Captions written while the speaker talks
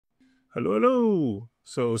Hello, hello.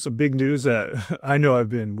 So some big news that I know I've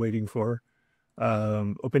been waiting for.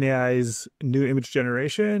 OpenAI's new image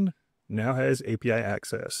generation now has API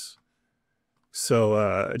access.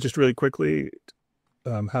 So just really quickly,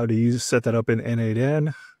 how to set that up in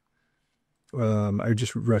n8n. I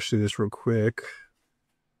just rushed through this real quick.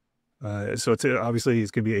 So obviously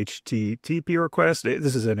it's going to be HTTP request.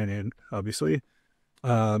 This is n8n, obviously.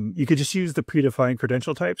 You could just use the predefined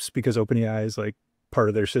credential types because OpenAI is like part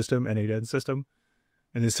of their system, n8n system.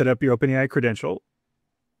 And then set up your OpenAI credential,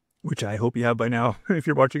 which I hope you have by now if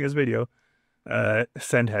you're watching this video.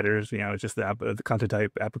 Send headers, it's just the content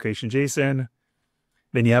type application JSON.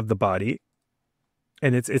 Then you have the body,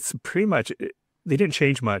 and it's pretty much they didn't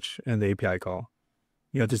change much in the API call.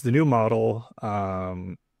 There's the new model,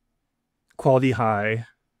 quality high.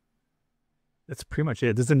 That's pretty much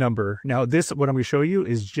it. There's a number. Now what I'm going to show you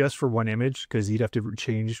is just for one image because you'd have to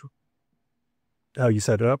change how you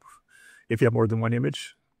set it up if you have more than one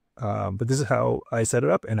image. But this is how I set it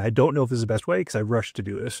up, and I don't know if this is the best way because I rushed to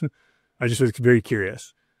do this. I just was very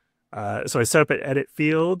curious. So I set up an edit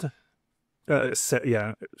field,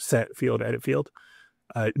 set field, edit field.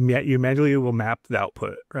 You manually will map the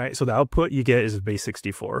output, right? So the output you get is base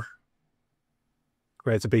 64,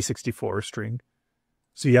 right? It's a base 64 string.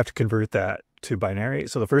 So you have to convert that to binary.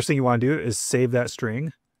 So the first thing you want to do is save that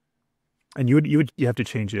string. And you have to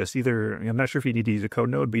change this. Either, I'm not sure if you need to use a code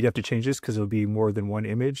node, but you'd have to change this because it'll be more than one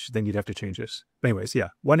image. Then you'd have to change this. But anyways, yeah,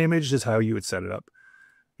 one image is how you would set it up.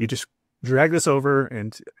 You just drag this over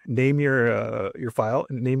and name your file,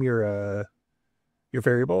 name your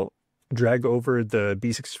variable, drag over the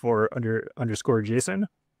b64 underscore JSON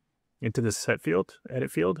into the set field, edit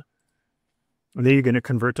field. And then you're going to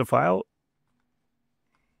convert to file.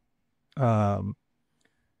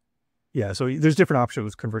 Yeah, so there's different options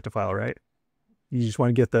with convert to file, right? You just want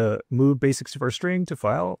to get the move base64 string to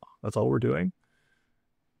file. That's all we're doing.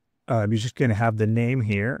 You're just going to have the name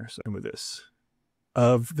here, so with this,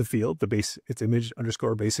 of the field, it's image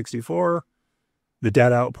underscore base64, the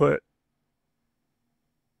data output,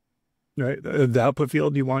 right? The output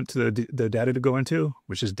field you want the data to go into,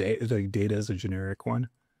 which is data. Like data is a generic one.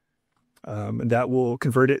 And that will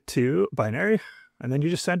convert it to binary. And then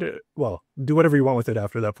you just send it, well, do whatever you want with it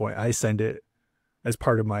after that point. I send it as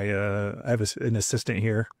part of my, I have an assistant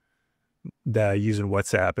here that I use in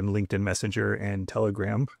WhatsApp and LinkedIn Messenger and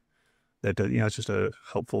Telegram. That, it's just a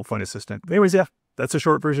helpful, fun assistant. But anyways, yeah, that's a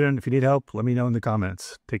short version. If you need help, let me know in the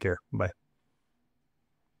comments. Take care. Bye.